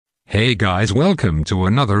Hey guys, welcome to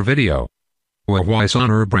another video. Huawei's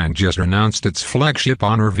Honor brand just announced its flagship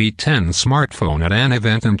Honor V10 smartphone at an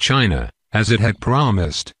event in China, as it had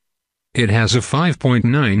promised. It has a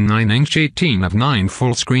 5.99-inch 18:9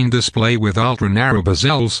 full-screen display with ultra-narrow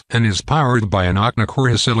bezels and is powered by an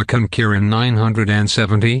octa-core silicon Kirin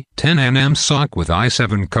 970 10nm SoC with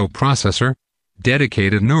i7 coprocessor,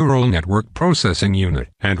 dedicated neural network processing unit,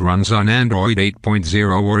 and runs on Android 8.0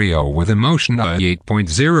 Oreo with Emotion UI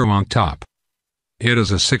 8.0 on top. It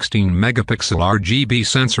is a 16-megapixel RGB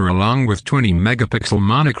sensor along with 20-megapixel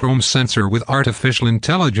monochrome sensor with artificial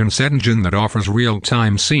intelligence engine that offers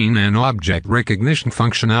real-time scene and object recognition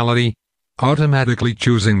functionality, automatically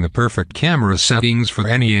choosing the perfect camera settings for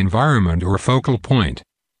any environment or focal point.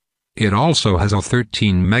 It also has a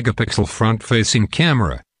 13-megapixel front-facing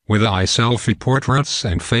camera, with iSelfie portraits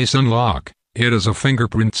and face unlock. It is a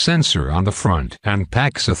fingerprint sensor on the front and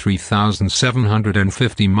packs a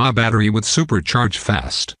 3750 mAh battery with supercharged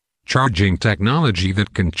fast charging technology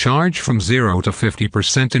that can charge from 0 to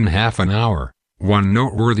 50% in half an hour. One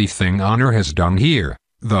noteworthy thing Honor has done here,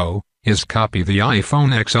 though, is copy the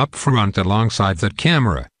iPhone X up front alongside that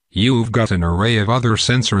camera. You've got an array of other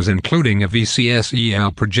sensors including a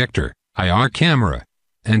VCSEL projector, IR camera,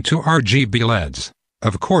 and 2 RGB LEDs.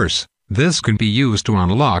 Of course, this can be used to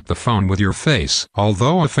unlock the phone with your face,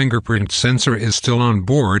 although a fingerprint sensor is still on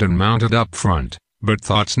board and mounted up front, but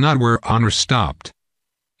that's not where Honor stopped.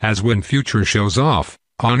 As when future shows off,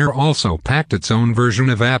 Honor also packed its own version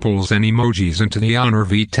of Apple's Animojis into the Honor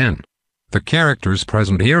V10. The characters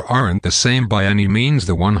present here aren't the same by any means.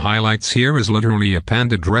 The one highlights here is literally a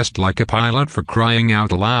panda dressed like a pilot, for crying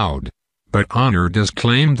out loud. But Honor does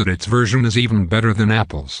claim that its version is even better than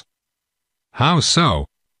Apple's. How so?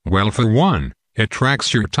 Well, for one, it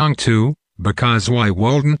tracks your tongue too, because why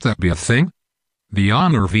wouldn't that be a thing? The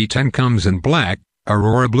Honor V10 comes in black,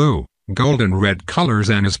 aurora blue, gold and red colors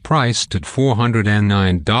and is priced at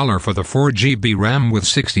 $409 for the 4GB RAM with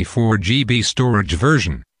 64GB storage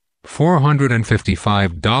version,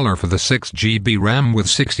 $455 for the 6GB RAM with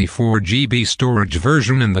 64GB storage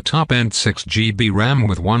version, and the top-end 6GB RAM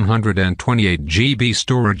with 128GB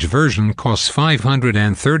storage version costs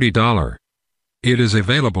 $530. It is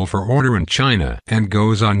available for order in China and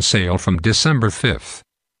goes on sale from December 5th.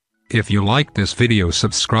 If you like this video,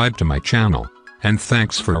 subscribe to my channel, and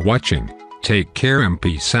thanks for watching. Take care and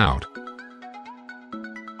peace out.